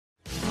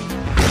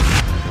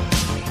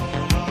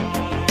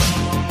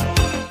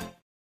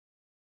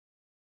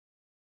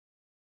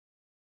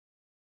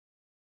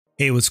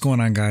Hey, what's going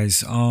on,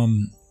 guys?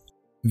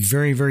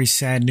 Very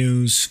sad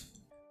news.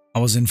 I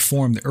was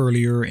informed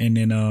earlier and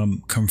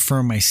then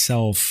confirmed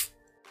myself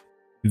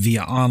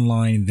via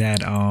online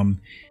that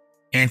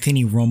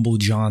Anthony Rumble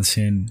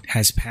Johnson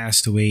has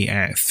passed away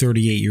at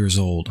 38 years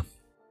old.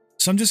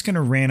 So I'm just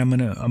gonna rant. I'm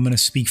gonna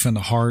speak from the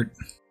heart.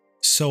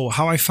 So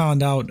how I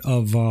found out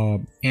of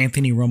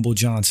Anthony Rumble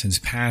Johnson's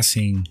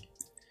passing,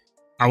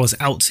 I was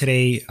out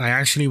today. I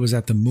actually was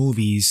at the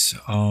movies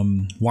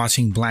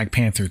watching Black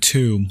Panther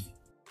 2.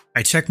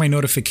 I checked my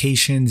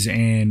notifications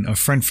and a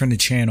friend from the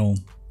channel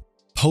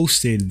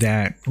posted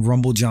that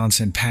Rumble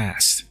Johnson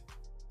passed.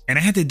 And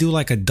I had to do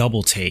like a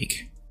double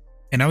take.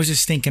 And I was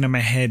just thinking in my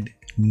head,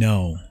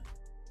 no.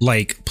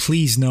 Like,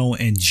 please no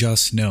and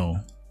just no.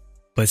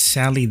 But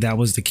sadly, that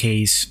was the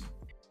case.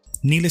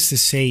 Needless to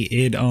say,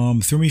 it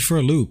threw me for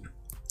a loop.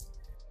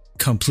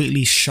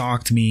 Completely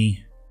shocked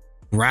me,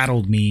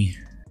 rattled me,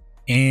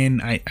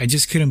 and I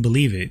just couldn't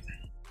believe it.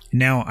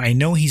 Now, I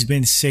know he's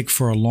been sick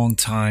for a long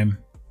time.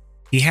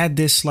 He had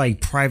this like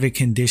private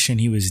condition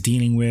he was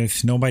dealing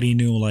with. Nobody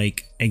knew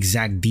like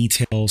exact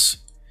details.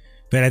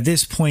 But at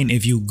this point,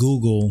 if you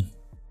Google,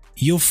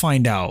 you'll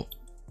find out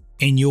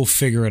and you'll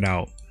figure it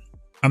out.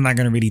 I'm not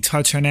going to really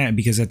touch on that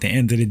because at the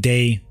end of the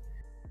day,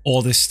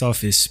 all this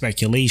stuff is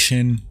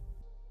speculation,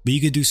 but you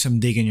could do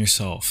some digging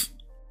yourself.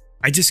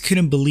 I just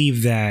couldn't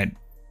believe that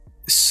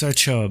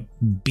such a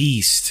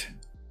beast,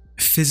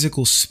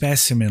 physical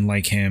specimen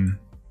like him,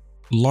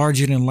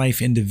 larger than life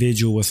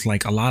individual with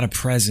like a lot of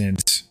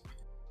presence,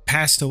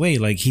 passed away.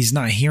 Like, he's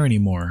not here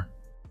anymore.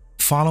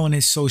 Following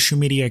his social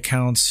media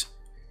accounts,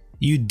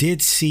 you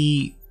did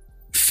see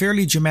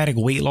fairly dramatic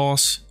weight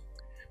loss,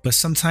 but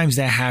sometimes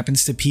that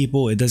happens to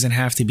people. It doesn't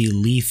have to be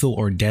lethal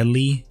or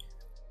deadly.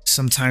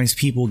 Sometimes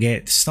people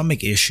get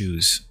stomach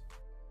issues,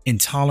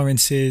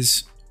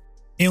 intolerances,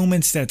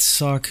 ailments that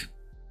suck,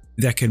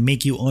 that could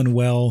make you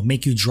unwell,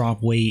 make you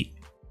drop weight,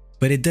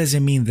 but it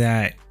doesn't mean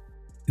that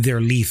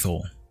they're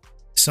lethal.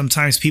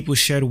 Sometimes people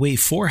shed weight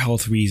for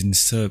health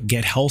reasons to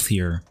get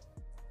healthier.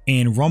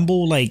 And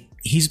Rumble, like,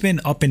 he's been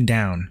up and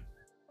down,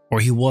 or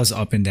he was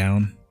up and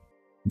down.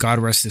 God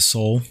rest his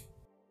soul.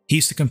 He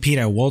used to compete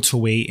at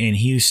welterweight and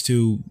he used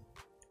to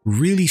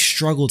really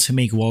struggle to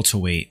make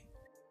welterweight.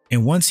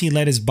 And once he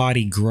let his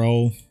body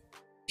grow,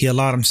 he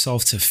allowed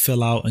himself to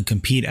fill out and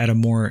compete at a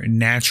more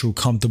natural,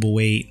 comfortable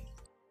weight.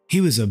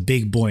 He was a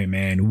big boy,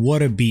 man.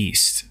 What a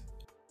beast.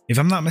 If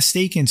I'm not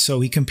mistaken,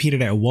 so he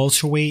competed at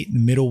welterweight,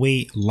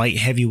 middleweight, light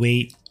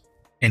heavyweight,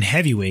 and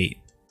heavyweight.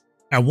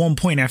 At one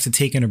point, after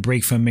taking a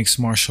break from mixed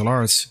martial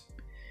arts,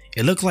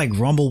 it looked like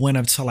Rumble went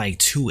up to like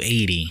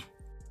 280,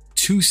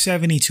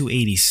 270,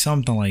 280,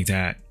 something like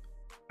that.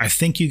 I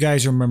think you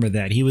guys remember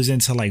that. He was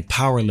into like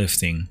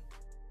powerlifting.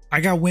 I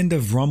got wind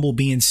of Rumble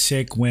being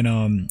sick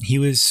when he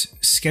was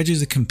scheduled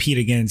to compete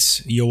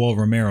against Yoel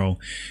Romero,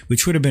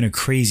 which would have been a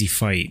crazy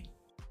fight.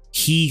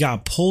 He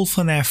got pulled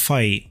from that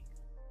fight.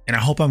 And I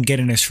hope I'm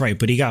getting this right,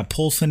 but he got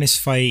pulled from this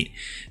fight.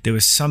 There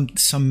was some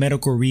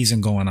medical reason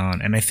going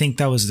on, and I think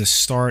that was the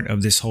start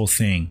of this whole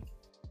thing.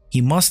 He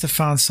must have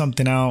found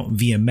something out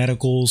via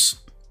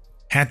medicals,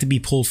 had to be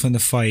pulled from the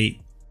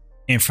fight,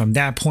 and from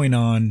that point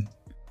on,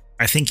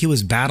 I think he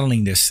was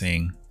battling this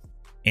thing.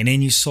 And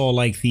then you saw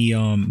like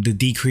the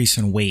decrease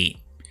in weight.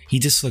 He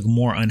just looked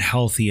more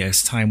unhealthy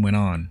as time went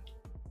on.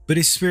 But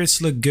his spirits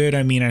looked good.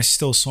 I mean, I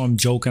still saw him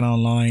joking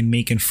online,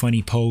 making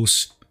funny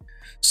posts.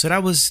 So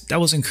that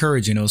was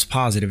encouraging. It was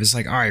positive. It's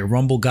like, all right,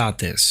 Rumble got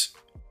this.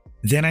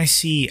 Then I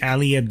see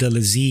Ali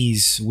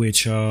Abdelaziz,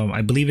 which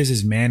I believe is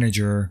his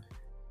manager,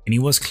 and he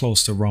was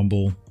close to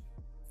Rumble.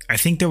 I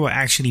think they were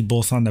actually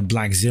both on the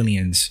Black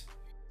Zillions.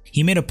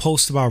 He made a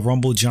post about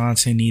Rumble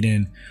Johnson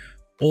needing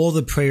all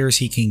the prayers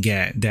he can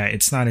get, that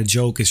it's not a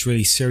joke, it's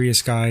really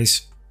serious,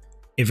 guys.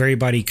 If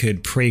everybody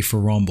could pray for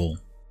Rumble.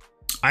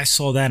 I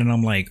saw that and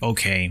I'm like,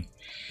 okay,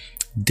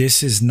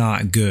 this is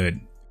not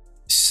good.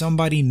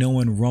 Somebody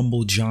knowing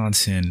Rumble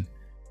Johnson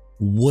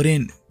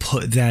wouldn't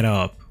put that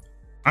up.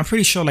 I'm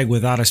pretty sure like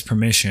without his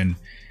permission,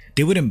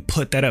 they wouldn't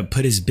put that up,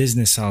 put his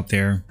business out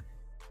there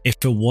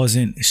if it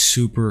wasn't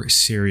super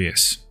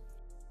serious.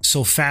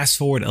 So fast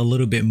forward a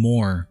little bit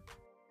more,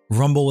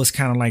 Rumble was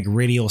kind of like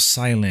radio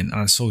silent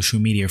on social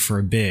media for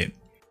a bit.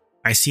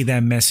 I see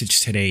that message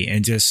today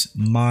and just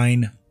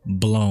mind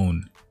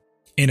blown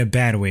in a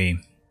bad way.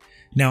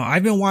 Now,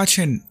 I've been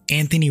watching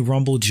Anthony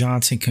Rumble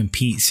Johnson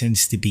compete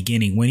since the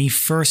beginning. When he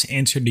first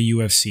entered the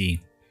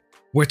UFC,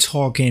 we're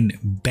talking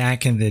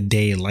back in the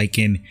day, like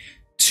in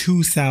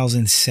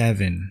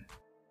 2007,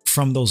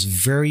 from those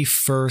very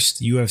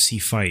first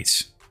UFC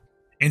fights.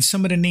 And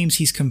some of the names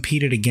he's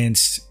competed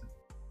against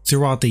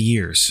throughout the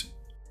years.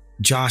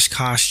 Josh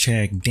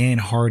Koscheck, Dan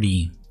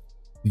Hardy,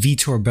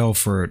 Vitor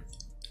Belfort,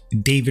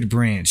 David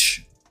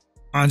Branch,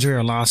 Andre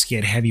Arlovsky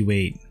at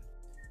heavyweight,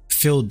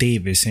 Phil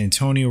Davis,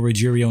 Antonio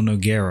Ruggiero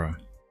Nogueira,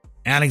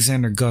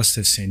 Alexander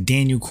Gustafsson,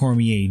 Daniel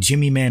Cormier,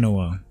 Jimmy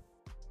Manuwa,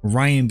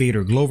 Ryan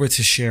Bader, Glover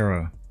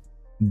Teixeira,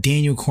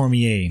 Daniel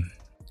Cormier.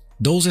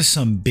 Those are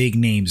some big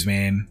names,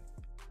 man.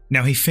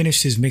 Now, he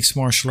finished his mixed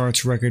martial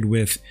arts record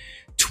with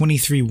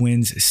 23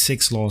 wins,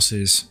 6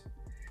 losses,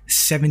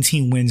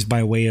 17 wins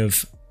by way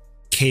of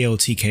KO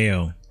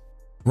TKO.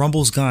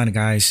 Rumble's gone,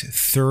 guys,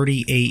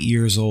 38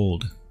 years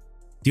old.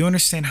 Do you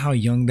understand how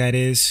young that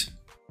is?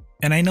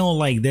 And I know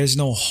like there's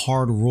no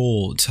hard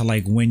rule to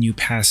like when you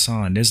pass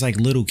on. There's like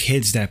little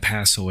kids that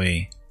pass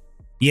away.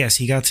 Yes,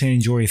 he got to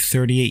enjoy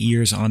 38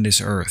 years on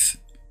this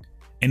earth.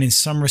 And in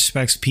some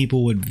respects,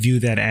 people would view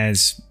that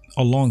as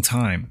a long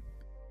time.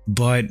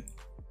 But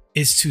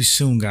it's too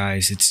soon,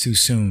 guys. It's too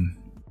soon.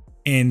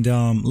 And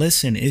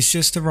listen, it's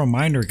just a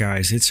reminder,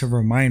 guys. It's a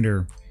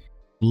reminder.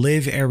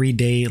 Live every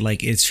day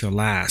like it's your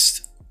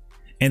last.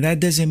 And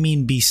that doesn't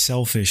mean be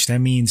selfish. That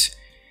means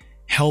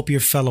help your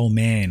fellow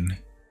man.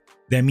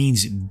 That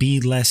means be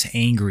less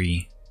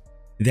angry.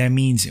 That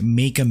means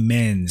make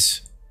amends.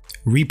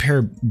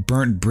 Repair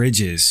burnt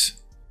bridges.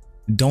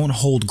 Don't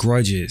hold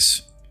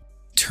grudges.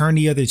 Turn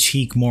the other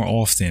cheek more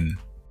often.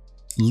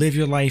 Live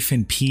your life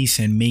in peace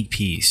and make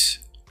peace.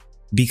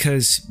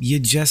 Because you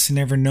just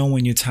never know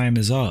when your time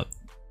is up.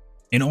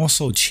 And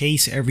also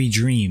chase every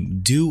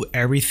dream. Do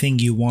everything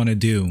you want to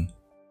do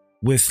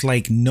with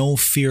like no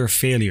fear of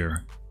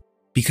failure.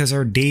 Because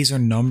our days are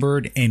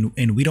numbered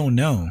and we don't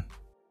know.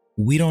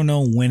 We don't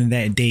know when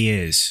that day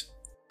is.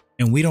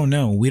 And we don't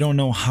know. We don't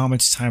know how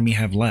much time we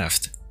have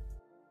left.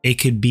 It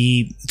could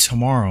be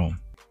tomorrow.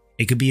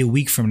 It could be a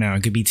week from now.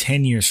 It could be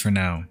 10 years from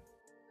now.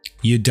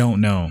 You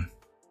don't know.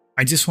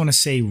 I just want to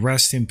say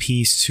rest in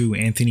peace to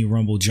Anthony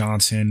Rumble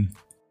Johnson.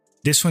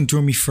 This one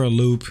threw me for a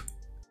loop.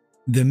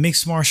 The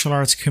mixed martial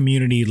arts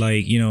community,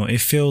 like, you know, it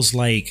feels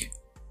like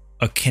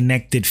a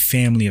connected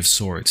family of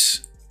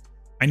sorts.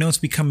 I know it's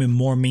becoming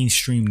more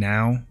mainstream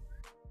now,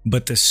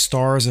 but the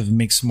stars of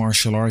mixed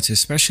martial arts,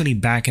 especially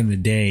back in the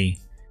day,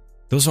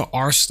 those are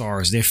our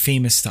stars. They're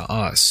famous to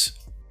us,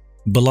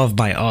 beloved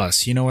by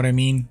us. You know what I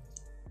mean?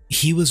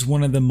 He was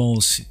one of the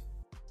most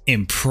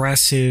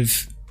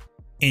impressive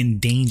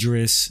and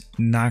dangerous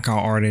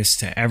knockout artists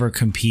to ever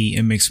compete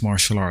in mixed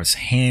martial arts,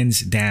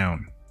 hands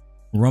down.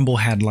 Rumble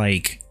had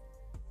like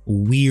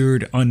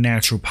weird,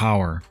 unnatural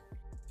power.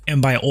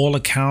 And by all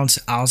accounts,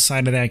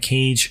 outside of that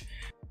cage,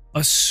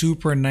 a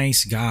super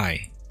nice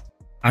guy.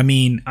 I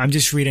mean, I'm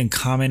just reading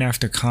comment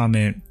after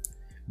comment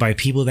by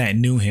people that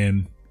knew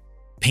him,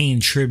 paying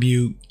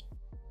tribute,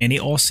 and they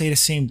all say the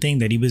same thing,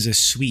 that he was a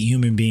sweet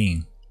human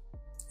being,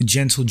 a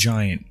gentle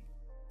giant.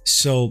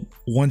 So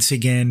once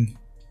again,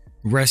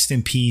 rest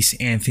in peace,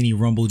 Anthony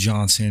Rumble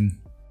Johnson.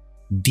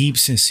 Deep,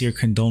 sincere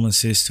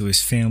condolences to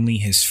his family,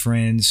 his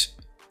friends,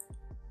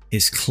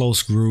 his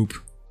close group,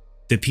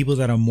 the people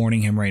that are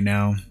mourning him right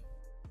now.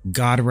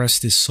 God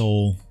rest his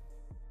soul.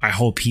 I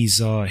hope he's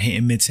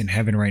hitting mitts in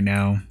heaven right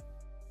now,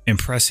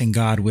 impressing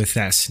God with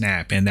that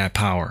snap and that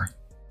power.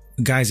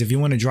 Guys, if you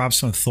want to drop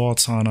some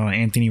thoughts on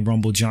Anthony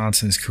Rumble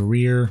Johnson's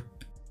career,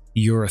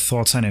 your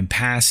thoughts on him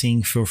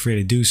passing, feel free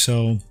to do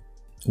so.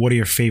 What are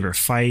your favorite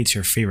fights,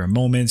 your favorite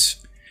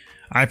moments?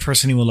 I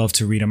personally would love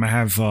to read them. I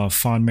have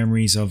fond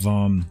memories of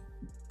a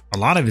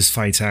lot of his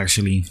fights,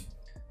 actually.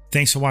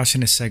 Thanks for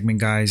watching this segment,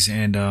 guys,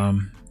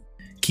 and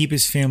keep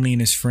his family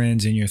and his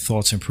friends in your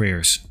thoughts and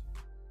prayers.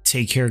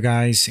 Take care,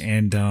 guys,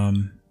 and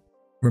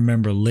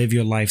remember, live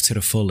your life to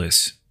the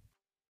fullest.